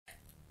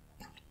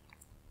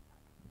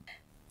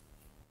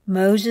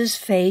Moses'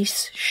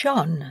 face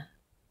shone.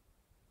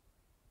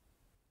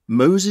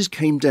 Moses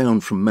came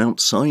down from Mount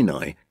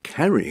Sinai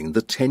carrying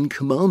the 10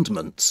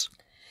 Commandments.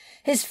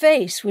 His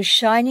face was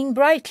shining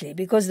brightly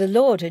because the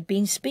Lord had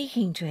been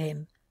speaking to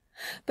him.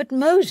 But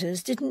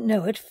Moses didn't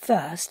know at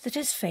first that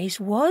his face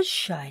was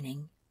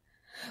shining.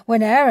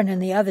 When Aaron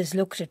and the others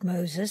looked at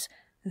Moses,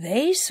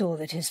 they saw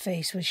that his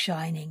face was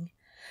shining,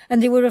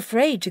 and they were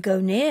afraid to go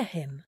near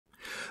him.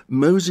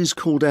 Moses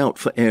called out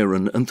for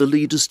Aaron and the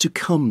leaders to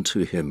come to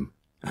him,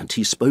 and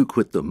he spoke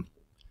with them.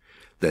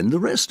 Then the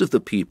rest of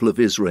the people of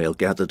Israel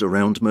gathered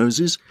around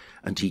Moses,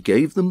 and he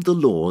gave them the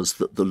laws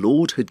that the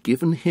Lord had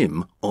given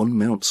him on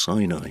Mount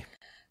Sinai.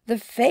 The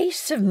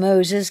face of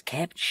Moses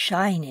kept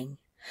shining,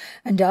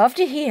 and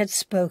after he had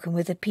spoken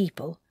with the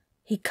people,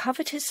 he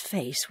covered his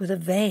face with a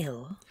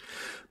veil.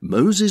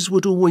 Moses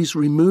would always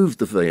remove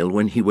the veil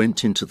when he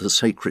went into the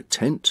sacred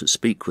tent to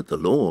speak with the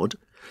Lord,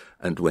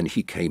 and when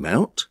he came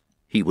out,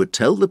 he would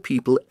tell the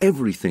people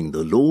everything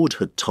the Lord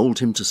had told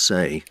him to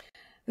say.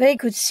 They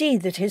could see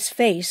that his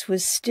face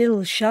was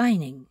still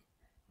shining.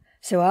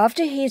 So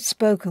after he had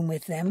spoken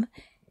with them,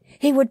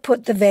 he would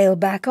put the veil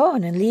back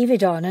on and leave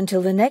it on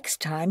until the next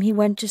time he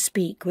went to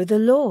speak with the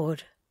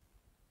Lord.